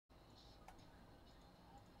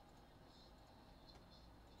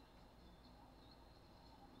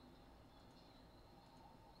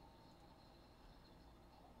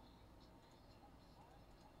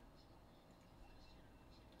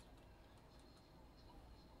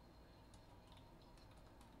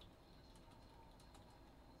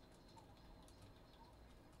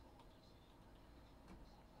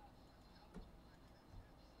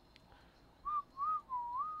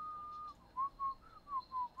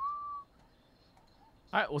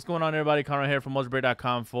All right, what's going on, everybody? Conrad here from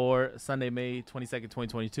Mojobreak.com for Sunday, May 22nd,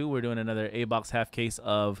 2022. We're doing another 8-box half case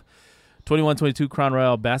of 21-22 Crown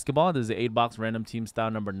Royale basketball. This is the 8-box random team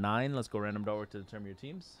style number 9. Let's go random door to determine your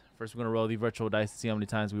teams. First, we're going to roll the virtual dice to see how many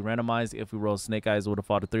times we randomize. If we roll snake eyes, it would have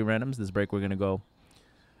fought to 3 randoms. This break, we're going to go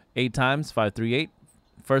 8 times, 5, 3, 8.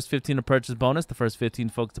 First 15 to purchase bonus. The first 15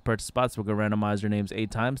 folks to purchase spots. We're going to randomize your names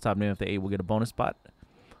 8 times. Top name after 8 will get a bonus spot.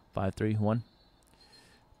 5, 3, 1,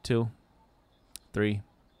 2, 3,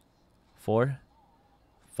 4,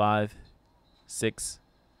 5, 6,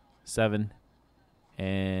 7,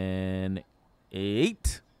 and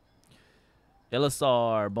 8.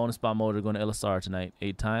 LSR bonus spot mode. We're going to LSR tonight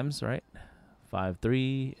 8 times, right? 5,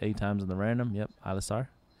 3, 8 times on the random. Yep, LSR.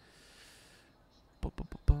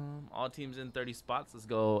 All teams in 30 spots. Let's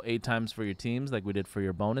go 8 times for your teams, like we did for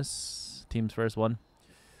your bonus teams first. 1,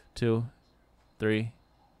 2, 3,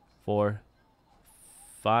 4,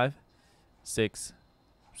 5, 6,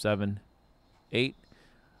 7, 8.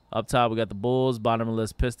 Up top, we got the Bulls. Bottom of the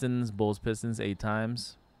list, Pistons. Bulls, Pistons, 8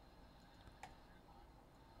 times.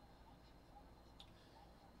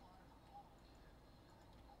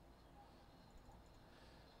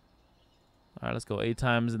 All right, let's go 8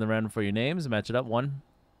 times in the random for your names. Match it up. 1,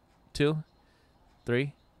 2,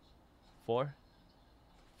 3, 4,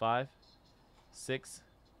 5, 6,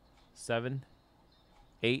 7,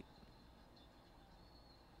 8.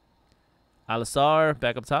 Alisar,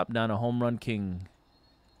 back up top, down to Home Run King.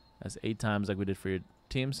 That's 8 times like we did for your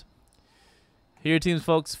teams. Here are your teams,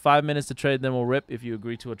 folks. 5 minutes to trade, then we'll rip. If you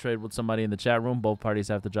agree to a trade with somebody in the chat room, both parties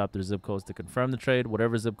have to drop their zip codes to confirm the trade.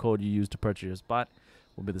 Whatever zip code you use to purchase your spot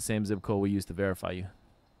will be the same zip code we use to verify you.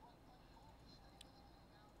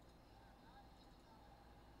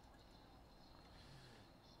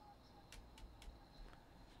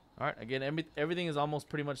 All right, again, everything is almost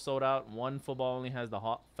pretty much sold out. One football only has the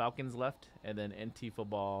Falcons left, and then NT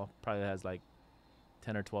football probably has like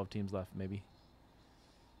 10 or 12 teams left, maybe.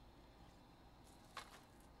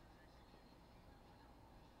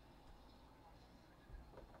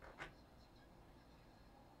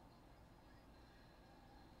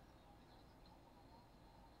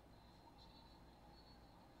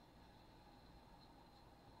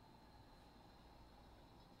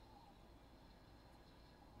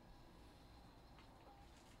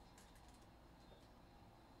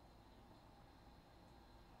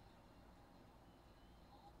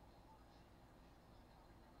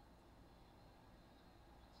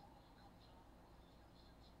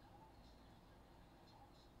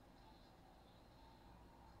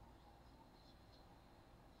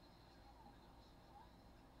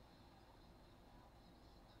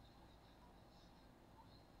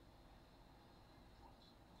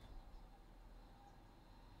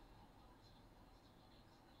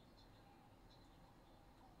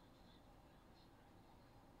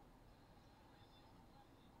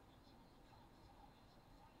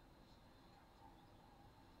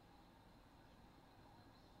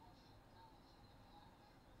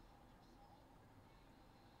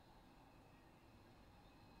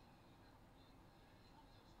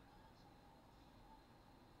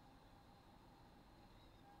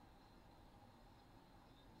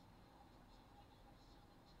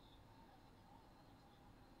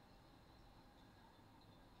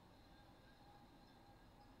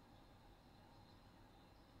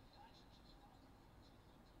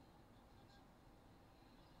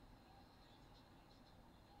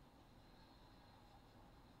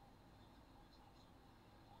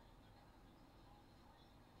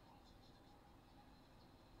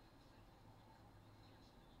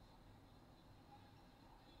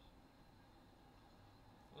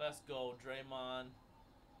 Let's go, Draymond.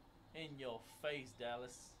 In your face,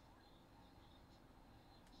 Dallas.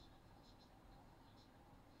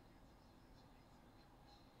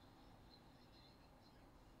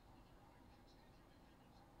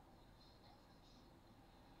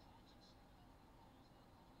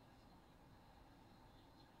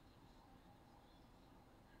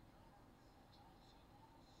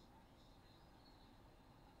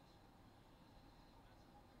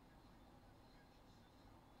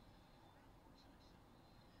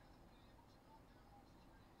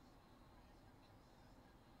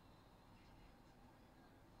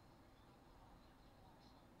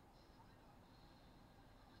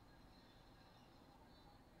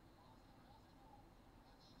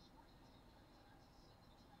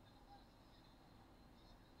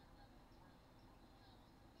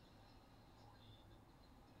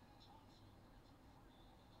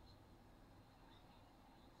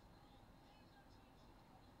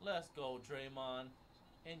 Let's go, Draymond.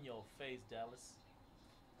 In your face, Dallas.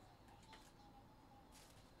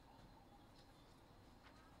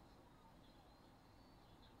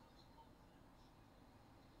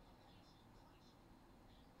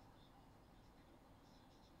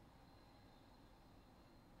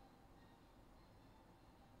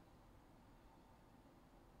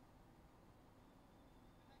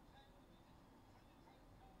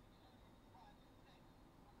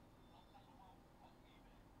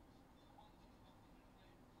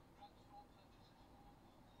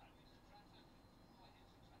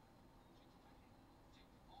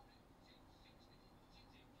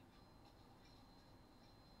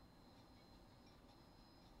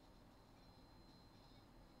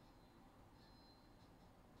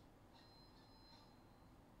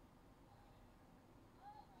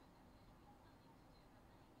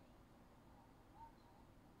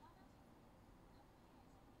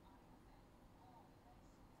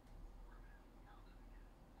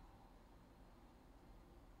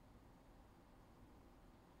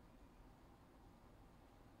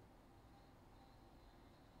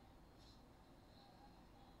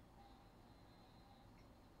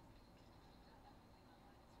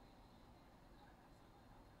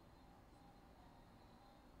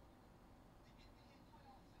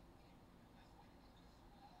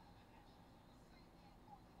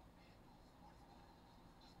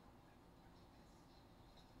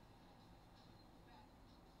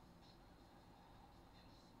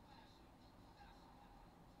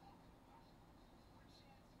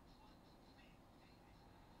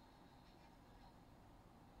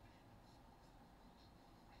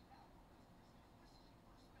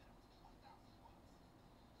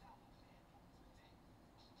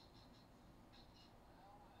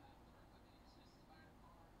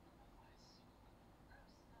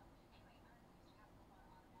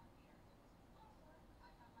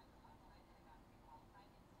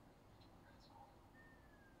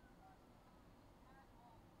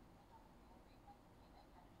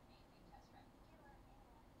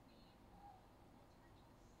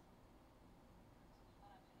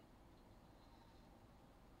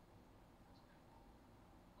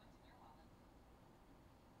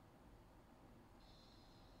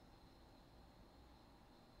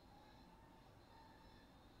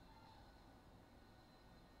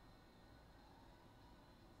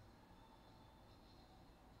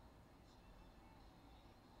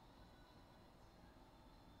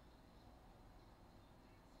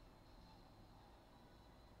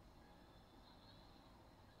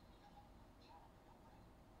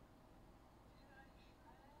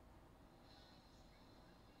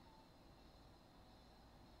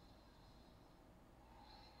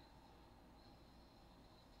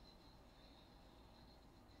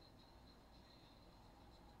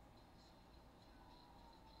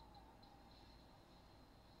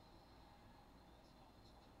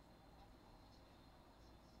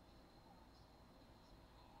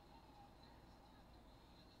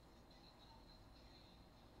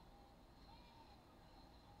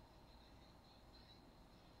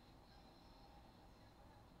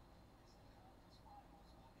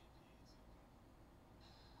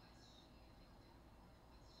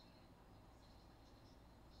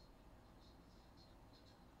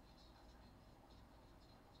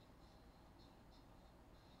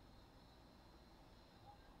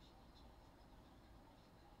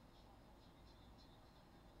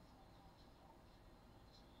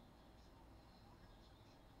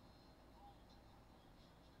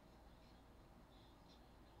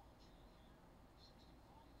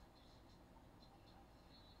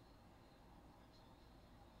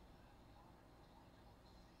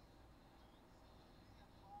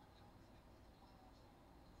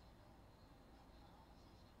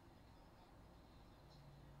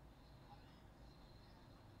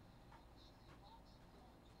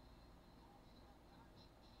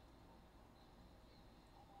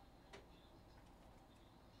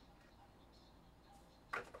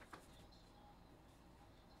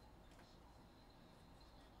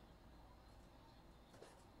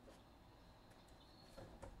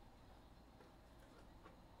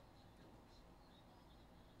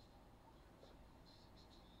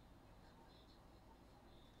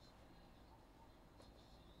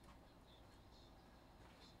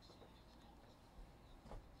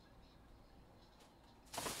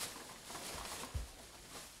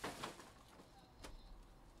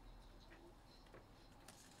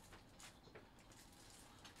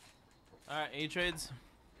 All right, A trades.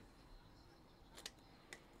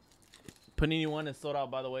 Panini 1 is sold out,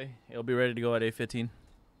 by the way. It'll be ready to go at 8:15.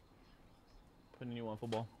 Panini 1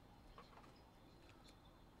 football.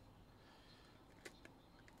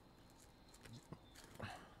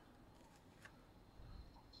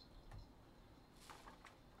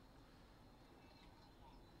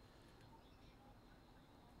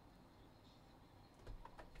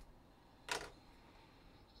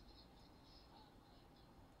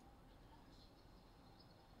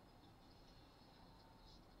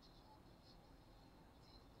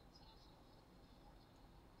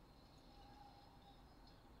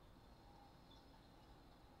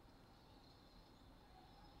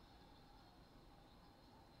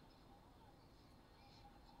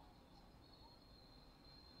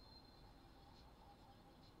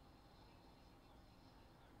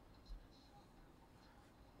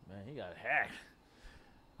 Man, he got hacked.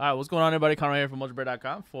 All right, what's going on, everybody? Conrad here from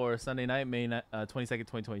Mojobreak.com for Sunday night, May 22nd,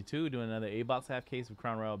 2022. Doing another A-Box half case of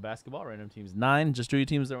Crown Royale basketball. Random teams 9. Just drew your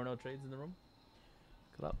teams. There were no trades in the room.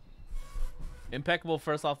 Good luck. Impeccable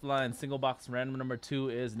first off the line. Single box random number 2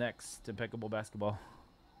 is next. Impeccable basketball.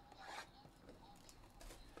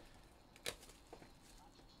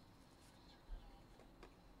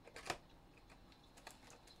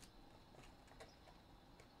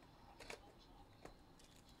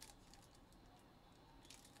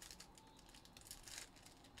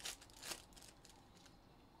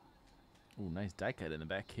 Ooh, nice die cut in the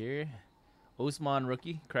back here. Usman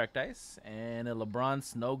rookie, cracked ice, and a LeBron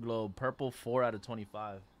snow globe, purple 4 out of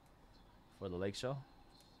 25 for the Lake Show.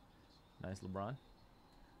 Nice LeBron.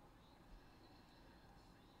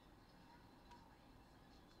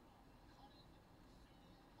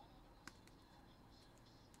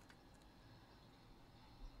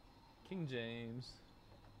 King James.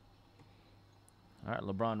 All right,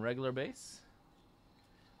 LeBron regular base.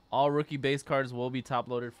 All rookie base cards will be top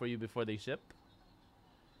loaded for you before they ship.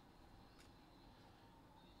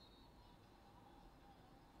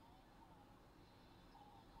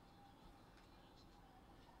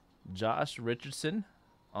 Josh Richardson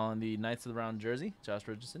on the Knights of the Round jersey. Josh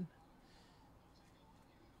Richardson.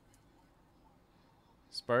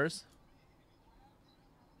 Spurs.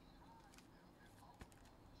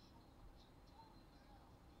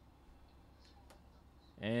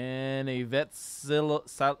 And a vet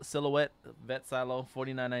silhouette vet silo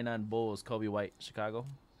 49.99 Bulls Kobe White Chicago.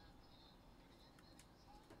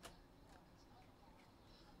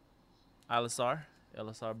 LSR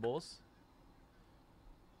Bulls.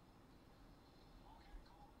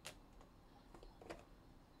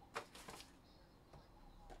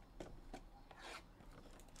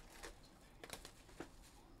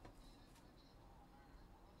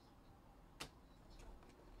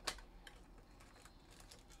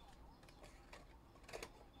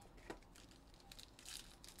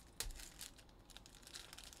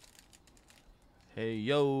 Hey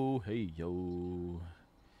yo.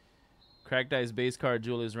 Cracked ice base card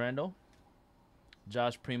Julius Randle.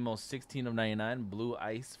 Josh Primo 16 of 99 blue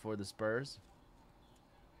ice for the Spurs.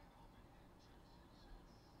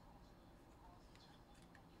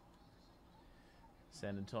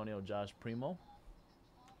 San Antonio Josh Primo.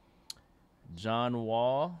 John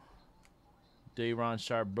Wall. Day'Ron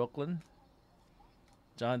Sharp Brooklyn.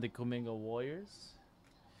 Jonathan Kuminga Warriors.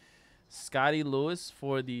 Scotty Lewis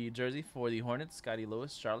for the jersey for the Hornets. Scotty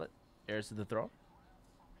Lewis, Charlotte. Heirs to the throne.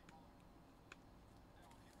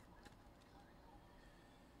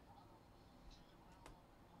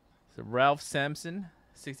 So Ralph Sampson,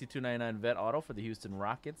 62.99 vet auto for the Houston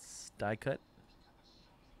Rockets. Die cut.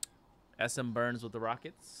 SM Burns with the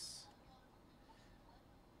Rockets.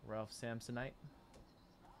 Ralph Samsonite.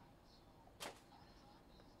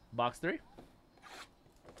 Box 3.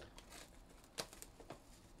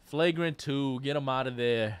 Flagrant 2. Get him out of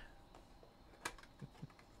there.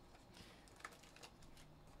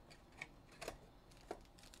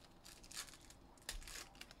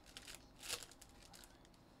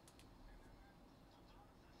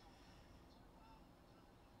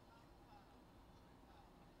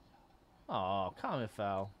 Oh, common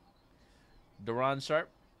foul. Day'Ron Sharp,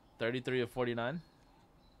 33 of 49.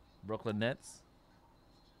 Brooklyn Nets.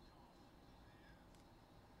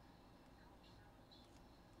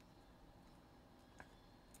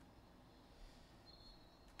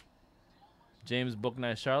 James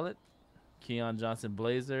Bouknight Charlotte. Keon Johnson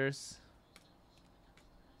Blazers.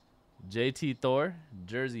 JT Thor,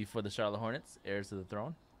 jersey for the Charlotte Hornets. Heirs to the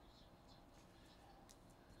throne.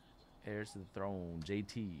 Heirs to the throne,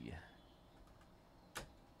 JT.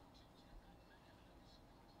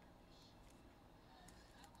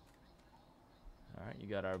 All right, you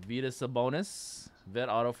got Arvydas Sabonis, vet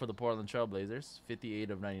auto for the Portland Trailblazers,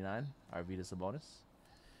 58/99. Arvydas Sabonis.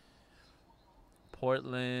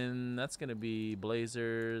 Portland, that's gonna be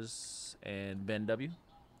Blazers and Ben W.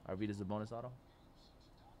 Arvydas Sabonis auto.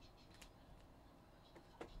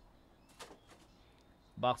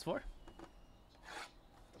 Box 4.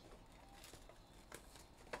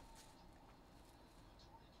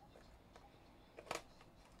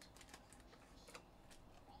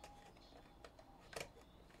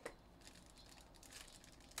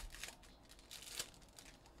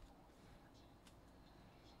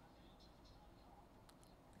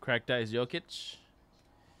 Cracked Ice Jokic.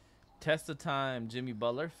 Test of Time Jimmy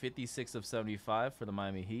Butler, 56/75 for the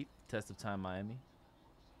Miami Heat. Test of Time Miami.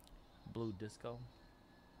 Blue Disco.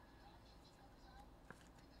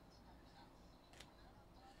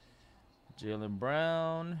 Jaylen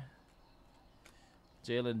Brown.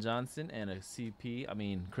 Jalen Johnson and a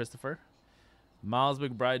Christopher. Miles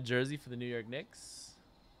McBride jersey for the New York Knicks.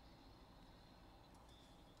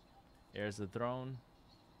 Heirs of the Throne.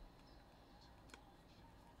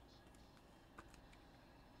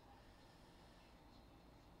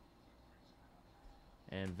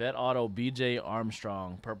 And vet auto BJ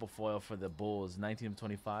Armstrong, purple foil for the Bulls,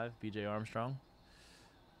 19/25. BJ Armstrong.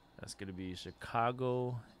 That's going to be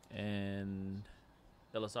Chicago and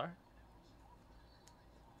LSR.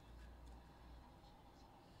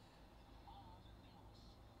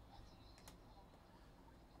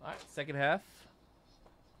 All right, second half.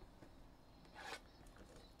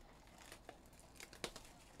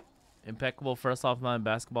 Impeccable first offline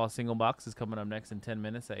basketball single box is coming up next in 10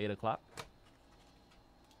 minutes at 8 o'clock.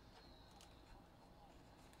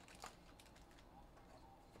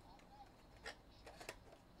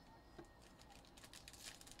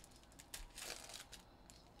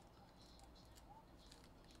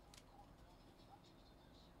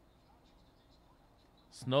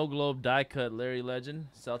 Snow Globe die cut Larry Legend,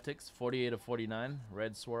 Celtics, 48/49,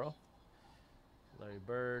 red swirl. Larry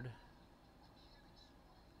Bird.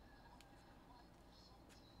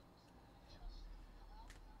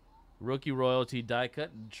 Rookie royalty die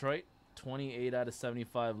cut Detroit,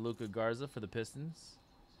 28/75 Luka Garza for the Pistons.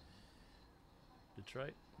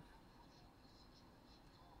 Detroit.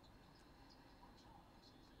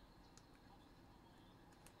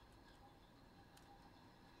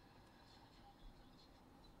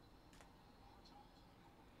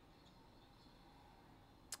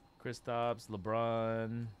 Kristaps,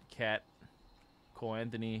 LeBron, Cat, Cole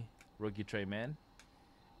Anthony, rookie Trey Mann.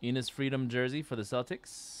 Enes Freedom jersey for the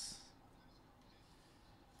Celtics.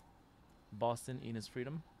 Boston, Enes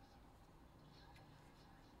Freedom.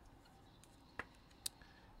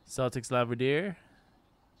 Celtics Lavadier.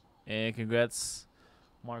 And congrats,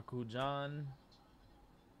 Marku John.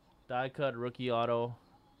 Die cut rookie auto,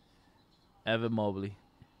 Evan Mobley.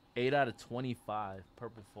 8/25,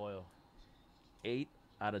 purple foil.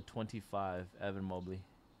 8/25, Evan Mobley.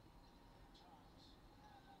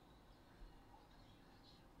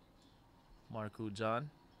 Marku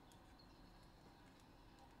John.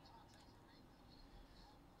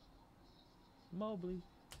 Mobley.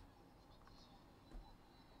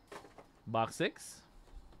 Box 6.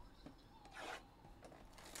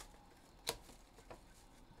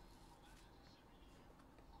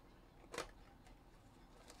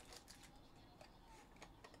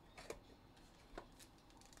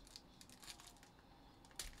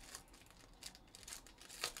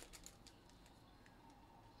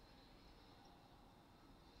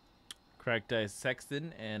 Cracked Ice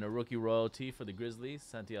Sexton and a rookie royalty for the Grizzlies,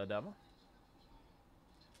 Santi Aldama.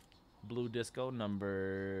 Blue Disco,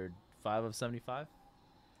 number 5/75,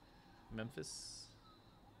 Memphis.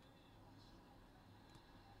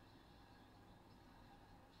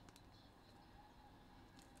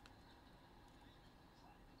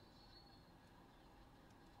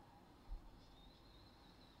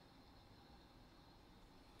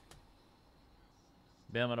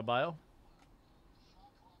 Bam Adebayo.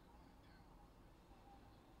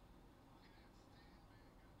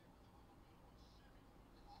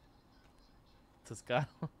 Toscano.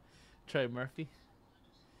 Trey Murphy.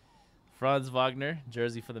 Franz Wagner,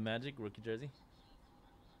 jersey for the Magic, rookie jersey.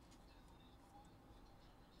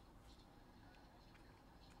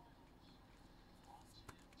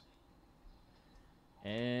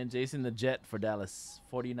 And Jason the Jet for Dallas,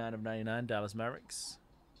 49/99, Dallas Mavericks.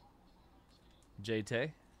 J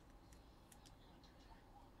Tay.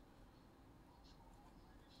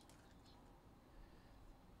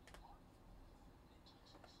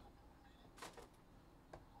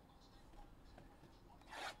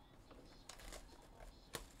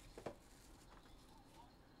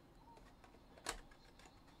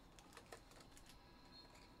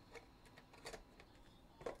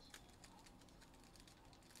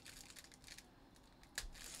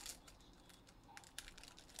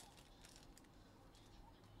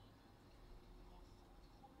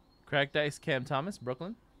 Cracked Ice, Cam Thomas,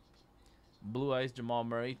 Brooklyn. Blue Ice, Jamal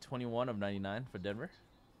Murray, 21 of 99 for Denver.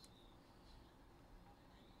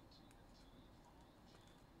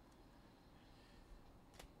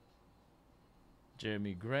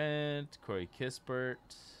 Jeremy Grant, Corey Kispert.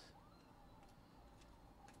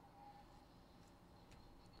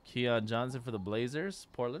 Keon Johnson for the Blazers,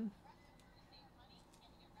 Portland.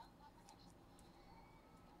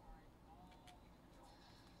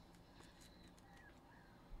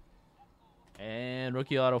 And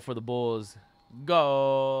rookie auto for the Bulls.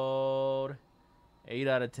 Gold. 8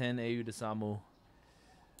 out of 10, AU DeSamu.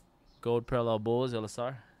 Gold parallel Bulls,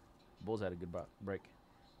 LSR. Bulls had a good break.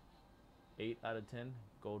 8 out of 10,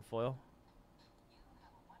 gold foil.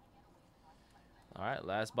 All right,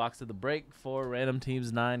 last box of the break for Random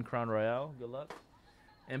Teams 9 Crown Royale. Good luck.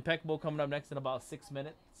 Impeccable coming up next in about 6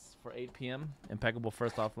 minutes for 8 p.m. Impeccable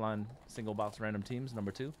first offline single box Random Teams,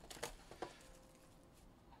 number 2.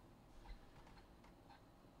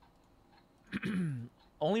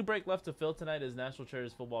 Only break left to fill tonight is National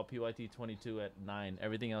Treasures Football PYT 22 at 9.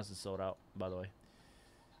 Everything else is sold out, by the way.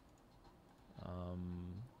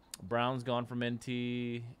 Brown's gone from NT,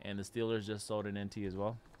 and the Steelers just sold an NT as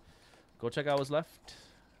well. Go check out what's left.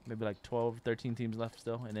 Maybe like 12, 13 teams left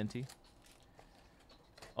still in NT.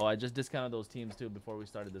 Oh, I just discounted those teams too before we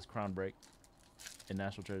started this crown break in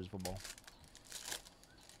National Treasures Football.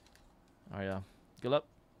 All right, yeah. Good luck.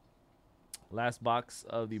 Last box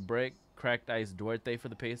of the break. Cracked Ice Duarte for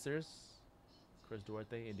the Pacers. Chris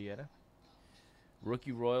Duarte, Indiana.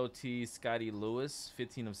 Rookie Royalty Scotty Lewis,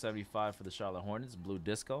 15 of 75 for the Charlotte Hornets. Blue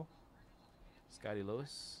Disco. Scotty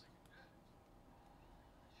Lewis.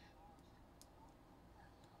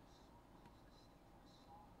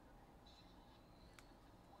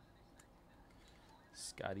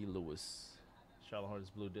 Scotty Lewis. Charlotte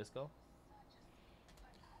Hornets Blue Disco.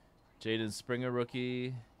 Jaden Springer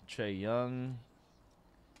rookie. Trey Young.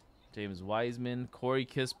 James Wiseman. Corey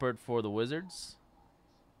Kispert for the Wizards.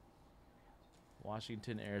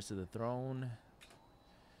 Washington heirs to the throne.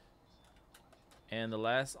 And the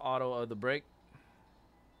last auto of the break.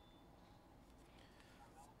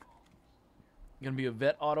 Going to be a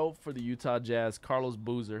vet auto for the Utah Jazz. Carlos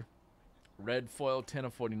Boozer. Red foil 10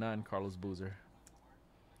 of 49. Carlos Boozer.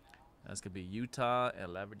 That's going to be Utah and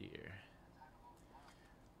Laverdier.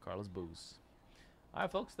 Carlos Booze. All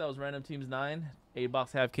right, folks. That was Random Teams 9.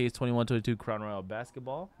 8-box half case 21-22 Crown Royale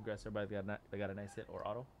basketball. Congrats to everybody that got a nice hit or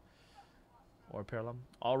auto. Or parallel.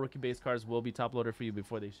 All rookie base cards will be top loaded for you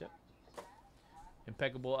before they ship.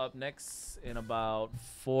 Impeccable up next in about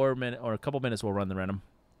 4 minutes or a couple minutes. We'll run the random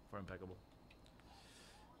for Impeccable.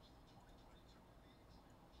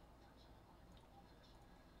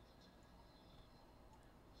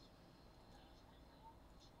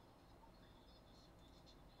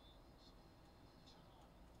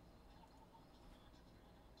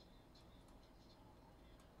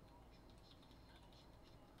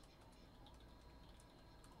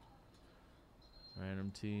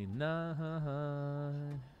 Random T9.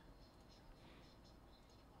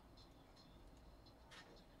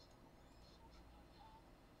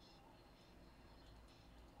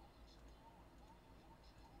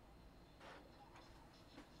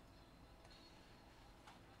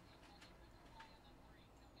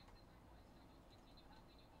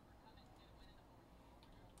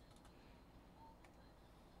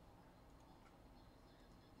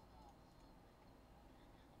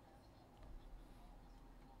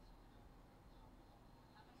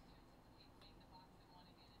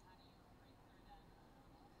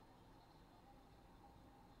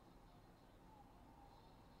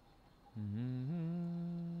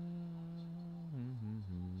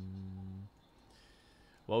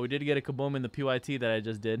 Well, we did get a kaboom in the PYT that I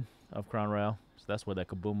just did of Crown Royale. So that's where that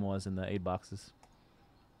kaboom was in the 8 boxes.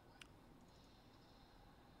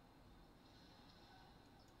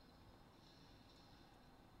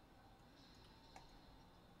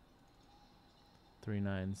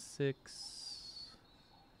 $396.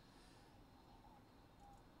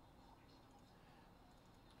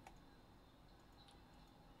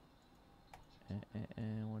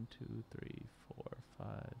 And 1, 2, 3, 4, 5,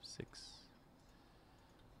 6.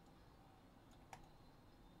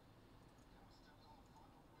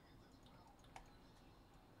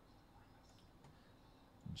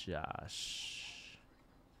 Josh.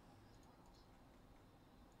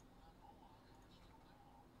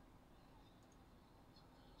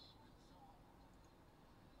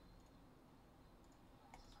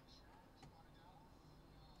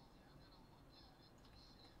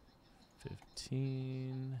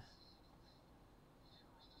 $15.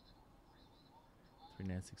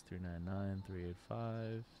 396, 399,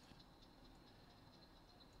 385.